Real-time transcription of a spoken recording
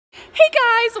Hey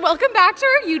guys, welcome back to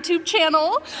our YouTube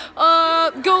channel.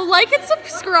 Go like and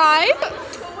subscribe.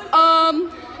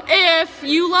 If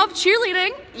you love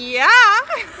cheerleading, yeah.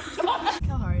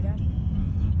 How hard, Dad?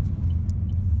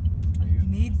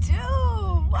 Me too.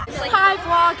 Hi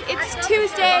vlog, it's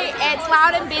Tuesday, it's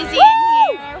loud and busy in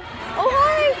here. Oh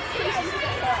hi.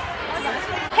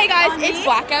 Hey guys, it's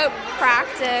blackout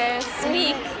practice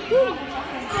week.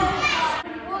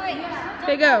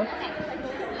 Okay, go.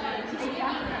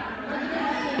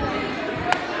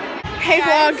 Hey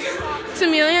vlog, it's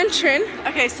Amelia and Trin.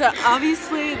 Okay, so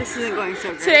obviously this isn't going so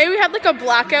great. Today we had like a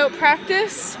blackout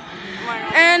practice,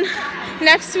 and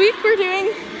next week we're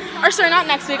doing, or sorry, not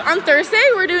next week, on Thursday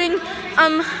we're doing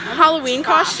Halloween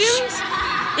costumes,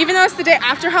 even though it's the day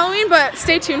after Halloween, but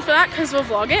stay tuned for that because we'll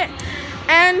vlog it.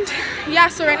 And yeah,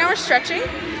 so right now we're stretching.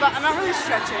 But I'm not really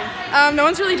stretching. No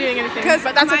one's really doing anything,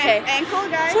 but that's okay. Ankle,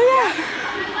 guys. So yeah.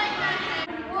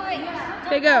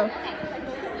 Okay, go.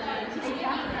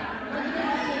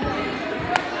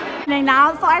 And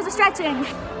now the flyers are stretching.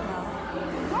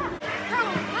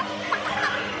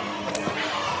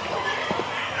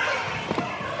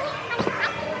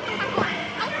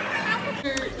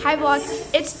 Hi vlog,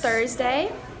 it's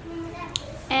Thursday,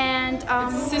 and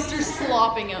Sister's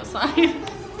slopping outside.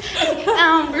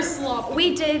 We're slopping.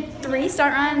 we did 3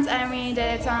 stunt runs, and we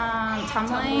did some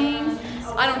tumbling.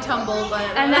 I don't tumble, but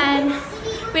And then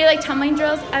we had like tumbling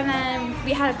drills, and then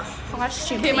we had a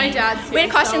costume okay, theme. my dad's here. We had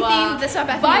a costume so, theme. This is what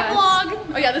Bethany bye was.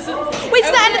 vlog. Oh yeah, this is. Wait,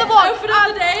 it's the end of the vlog. Outfit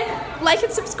of the day. Like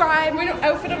and subscribe. Wait, no,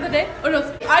 outfit of the day. Oh no,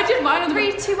 I did mine on the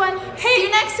 3, 2, 1. See you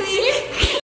next week.